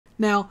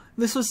Now,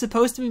 this was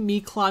supposed to be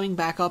me climbing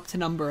back up to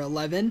number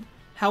 11.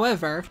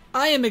 However,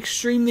 I am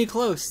extremely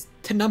close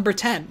to number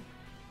 10.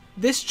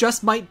 This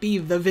just might be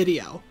the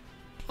video.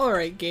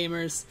 Alright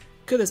gamers,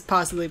 could this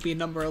possibly be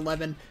number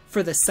 11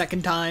 for the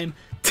second time?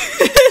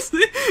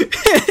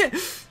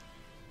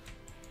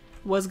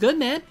 Was good,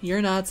 man.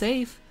 You're not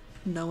safe.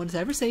 No one's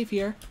ever safe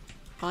here.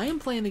 I am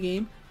playing the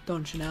game,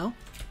 don't you know?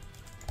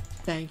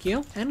 Thank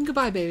you, and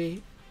goodbye,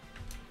 baby.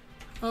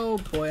 Oh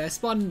boy, I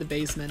spawned in the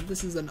basement.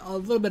 This is a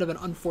little bit of an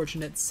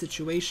unfortunate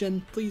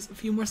situation. Please, a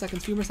few more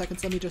seconds,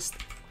 let me just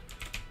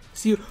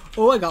see you.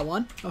 Oh, I got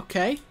one.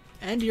 Okay,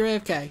 and you're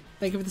AFK.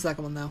 Thank you for the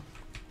second one, though.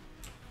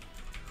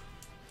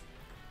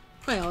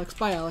 Bye, Alex.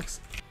 Bye, Alex.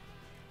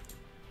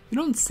 You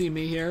don't see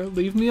me here.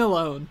 Leave me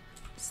alone.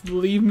 Just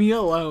leave me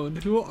alone.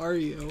 Who are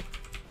you?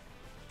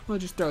 I'll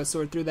just throw a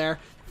sword through there.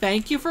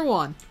 Thank you for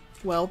one.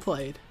 Well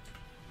played.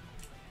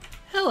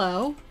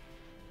 Hello.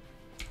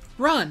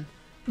 Run.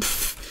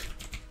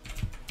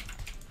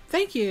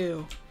 Thank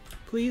you.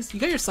 Please. You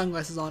got your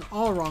sunglasses on.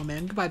 All wrong,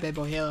 man. Goodbye, Bad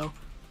Boy Halo.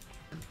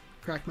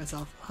 Correct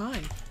myself. Hi.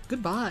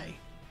 Goodbye.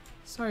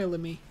 Sorry,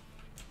 Limmy.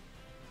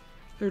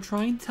 They're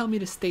trying to tell me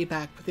to stay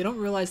back, but they don't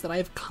realize that I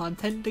have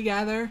content to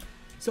gather.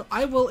 So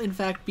I will, in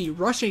fact, be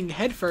rushing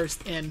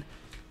headfirst in.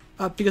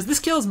 Because this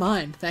kill is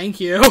mine. Thank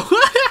you.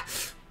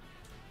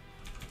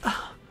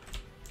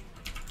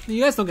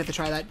 You guys don't get to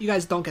try that. You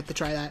guys don't get to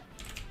try that.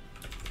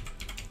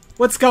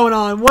 What's going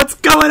on? What's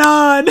going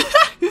on?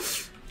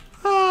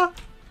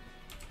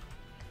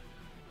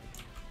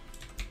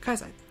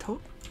 Guys,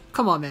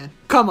 come on, man.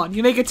 Come on.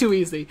 You make it too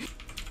easy.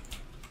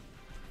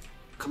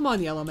 Come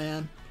on, yellow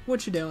man.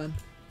 What you doing?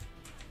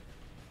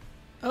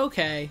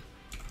 Okay.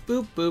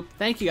 Boop, boop.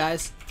 Thank you,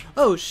 guys.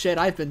 Oh, shit.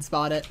 I've been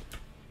spotted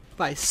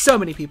by so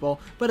many people,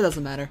 but it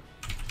doesn't matter.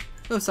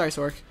 Oh, sorry,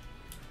 Sork.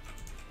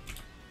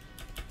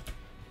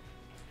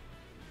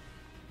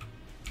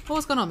 Oh,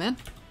 what's going on, man?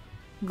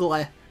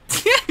 Glad.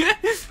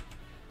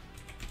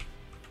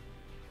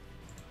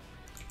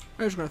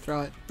 We're just gonna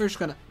throw it. We're just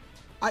gonna...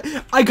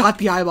 I got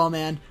the eyeball,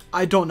 man.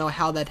 I don't know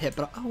how that hit,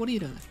 but... Oh, what are you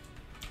doing?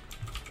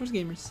 Where's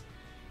gamers?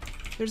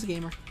 There's a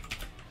gamer.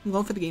 I'm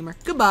going for the gamer.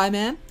 Goodbye,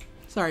 man.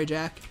 Sorry,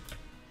 Jack.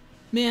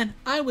 Man,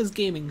 I was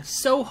gaming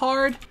so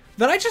hard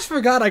that I just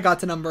forgot I got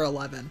to number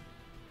 11.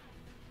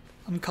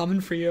 I'm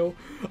coming for you.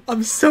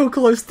 I'm so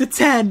close to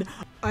 10.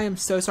 I am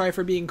so sorry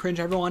for being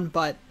cringe, everyone,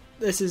 but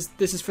this is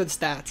for the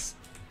stats.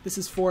 This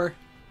is for...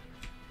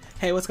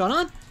 Hey, what's going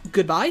on?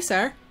 Goodbye,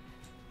 sir.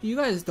 You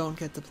guys don't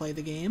get to play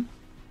the game.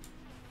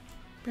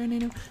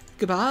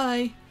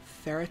 Goodbye,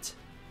 ferret.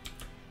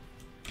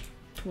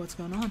 What's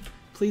going on?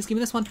 Please give me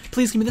this one.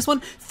 Please give me this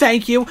one.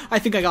 Thank you. I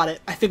think I got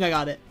it. I think I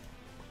got it.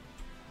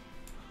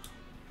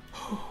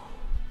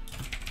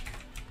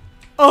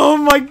 Oh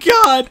my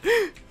god!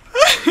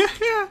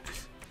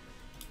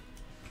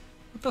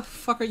 What the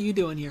fuck are you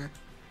doing here?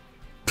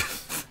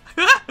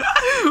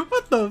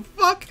 What the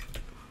fuck?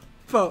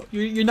 Bro,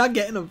 you're not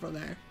getting them from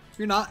there.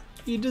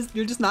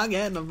 You're just not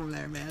getting them from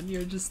there, man.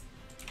 You're just...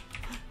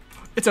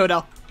 It's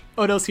Odell.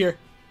 Odell's here.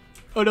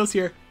 Odell's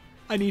here.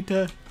 I need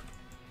to...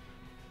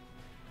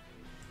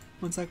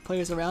 One sec,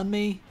 players around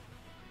me.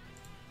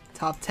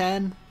 Top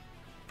 10.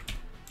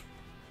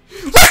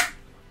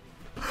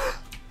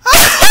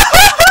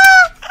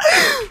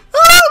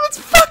 Let's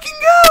fucking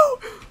go!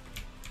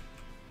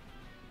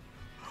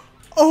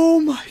 Oh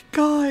my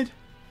god.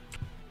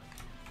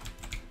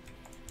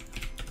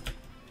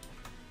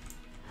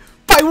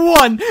 By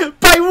one!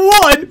 By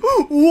one!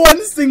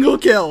 One single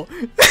kill!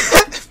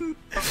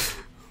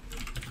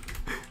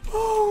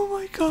 Oh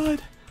my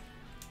god.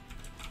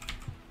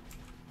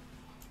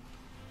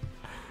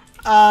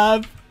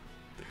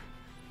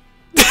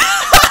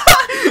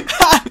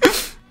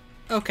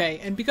 Okay,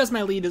 and because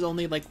my lead is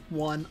only like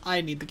 1,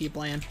 I need to keep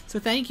playing. So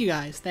thank you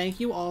guys. Thank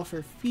you all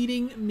for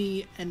feeding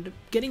me and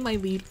getting my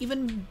lead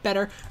even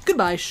better.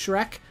 Goodbye,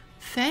 Shrek.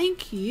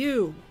 Thank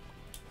you.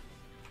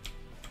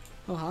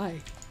 Oh, hi.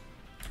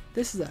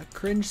 This is a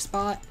cringe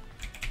spot.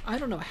 I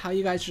don't know how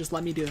you guys just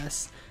let me do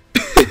this.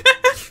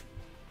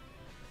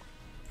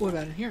 What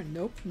about in here?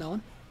 Nope, no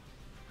one.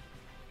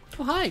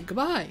 Oh, hi.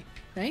 Goodbye.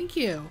 Thank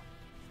you.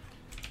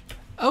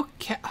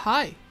 Okay.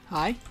 Hi.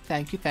 Hi.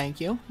 Thank you. Thank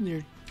you.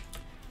 Your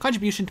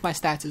contribution to my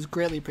stats is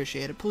greatly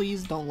appreciated.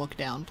 Please don't look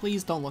down.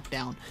 Please don't look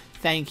down.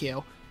 Thank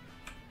you.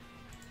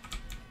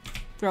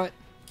 Throw it.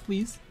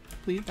 Please.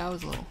 Please. That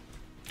was a little...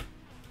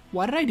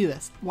 Why did I do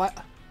this? What?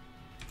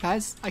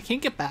 Guys, I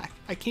can't get back.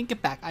 I can't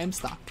get back. I am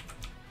stuck.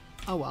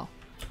 Oh well.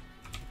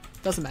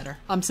 Doesn't matter.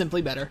 I'm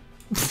simply better.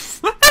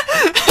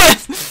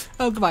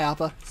 Oh, goodbye,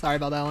 Appa. Sorry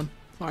about that one.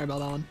 Sorry about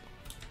that one.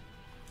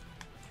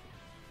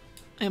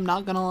 I am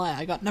not gonna lie.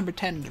 I got number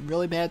 10 in a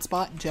really bad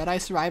spot.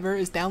 Jedi Survivor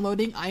is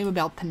downloading. I am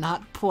about to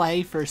not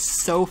play for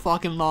so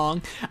fucking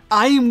long.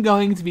 I am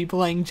going to be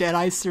playing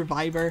Jedi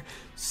Survivor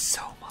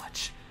so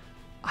much.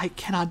 I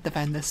cannot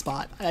defend this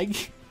spot. I'm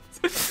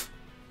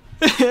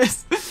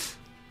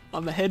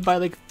ahead by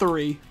like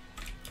 3.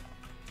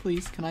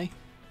 Please, can I?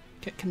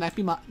 Can that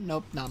be my...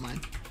 Nope, not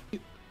mine.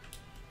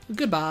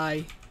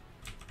 Goodbye.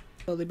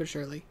 Slowly but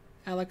surely.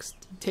 Alex,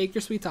 take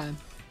your sweet time.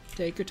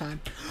 Take your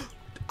time.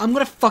 I'm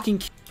gonna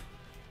fucking...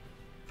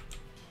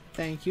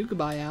 Thank you.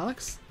 Goodbye,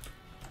 Alex.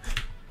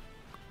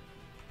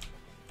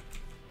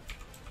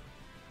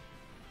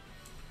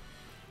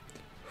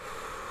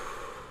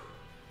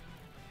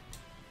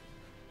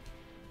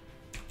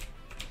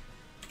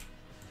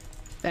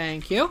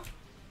 Thank you.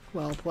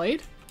 Well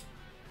played.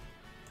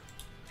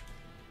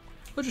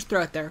 We'll just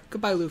throw it there.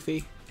 Goodbye,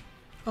 Luffy.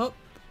 Oh.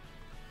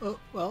 Oh,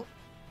 well.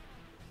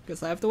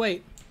 Guess I have to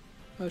wait.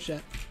 Oh,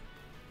 shit.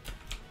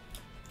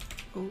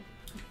 Oh.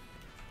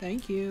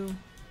 Thank you.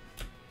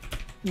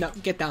 No,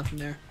 get down from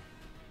there.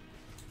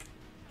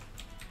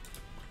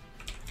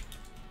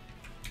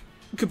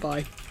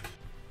 Goodbye.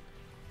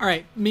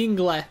 Alright, me and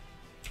Gle.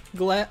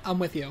 Gle, I'm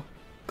with you.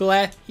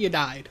 Gle, you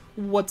died.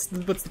 What's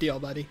the deal,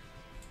 buddy?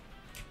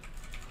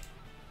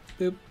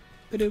 Boop.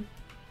 Ba-doop.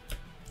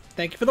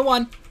 Thank you for the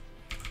one.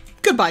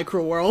 Goodbye,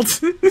 cruel world.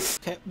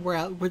 Okay, we're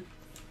out.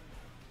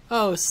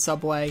 Oh,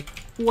 Subway.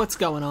 What's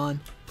going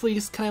on?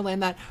 Please, can I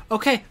land that?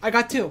 Okay, I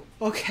got 2.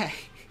 Okay.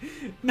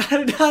 Not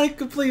a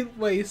complete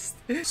waste.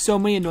 So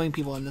many annoying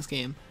people in this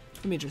game.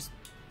 Let me just...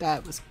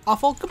 That was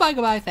awful. Goodbye,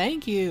 goodbye.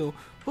 Thank you.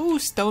 Ooh,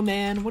 Stone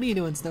Man. What are you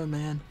doing, Stone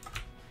Man?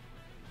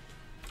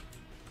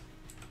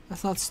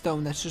 That's not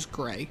stone, that's just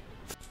gray.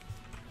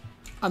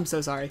 I'm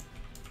so sorry.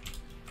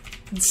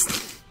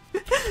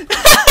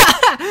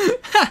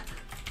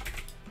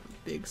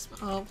 Big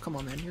oh, come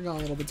on, man. You're going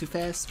a little bit too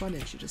fast. Why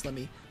didn't you just let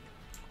me...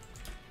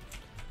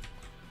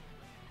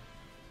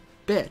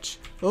 Bitch.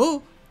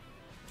 Oh!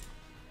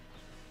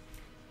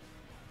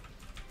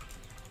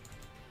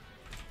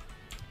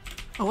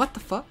 Oh, what the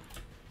fuck?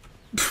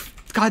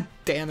 God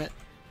damn it.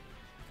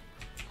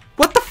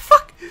 What the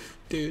fuck?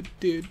 Dude,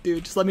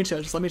 just let me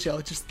chill,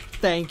 Just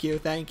thank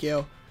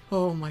you.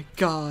 Oh my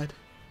god.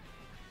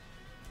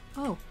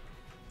 Oh.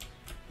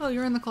 Oh,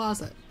 you're in the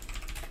closet.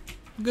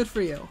 Good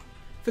for you.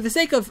 For the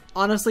sake of,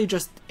 honestly,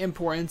 just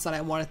importance that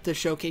I wanted to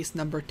showcase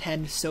number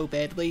 10 so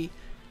badly,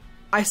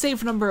 I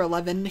saved number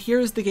 11.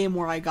 Here's the game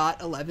where I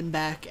got 11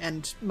 back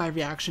and my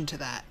reaction to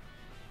that.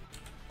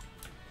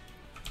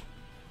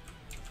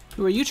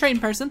 Who are you, train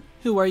person?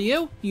 Who are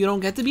you? You don't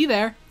get to be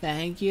there.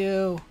 Thank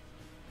you.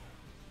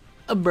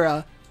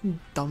 Bruh.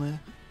 Dumbass.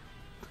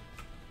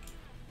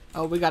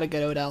 Oh, we gotta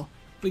get Odell.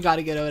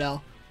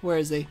 Where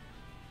is he?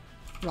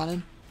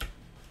 Running.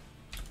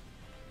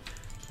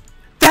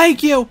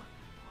 Thank you!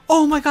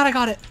 Oh my god, I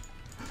got it!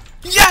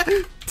 Yeah!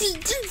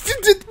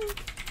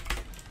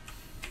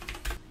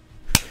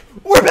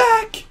 We're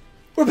back!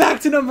 We're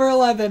back to number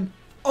 11.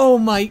 Oh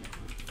my...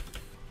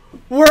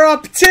 We're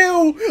up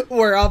 2!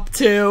 We're up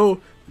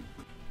 2!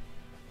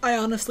 I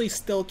honestly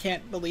still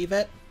can't believe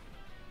it.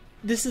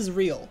 This is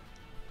real.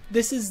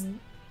 This is...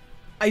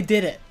 I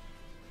did it.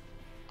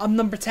 I'm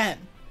number 10.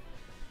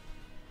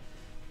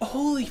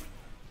 Holy...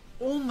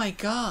 Oh my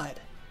god.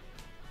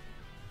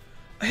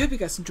 I hope you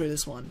guys enjoyed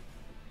this one.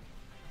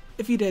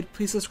 If you did,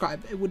 please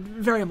subscribe. It would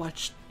very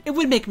much... It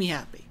would make me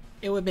happy.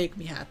 It would make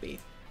me happy.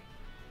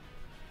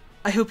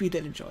 I hope you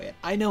did enjoy it.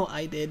 I know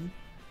I did.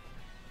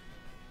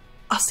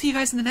 I'll see you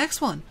guys in the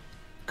next one.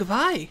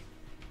 Goodbye.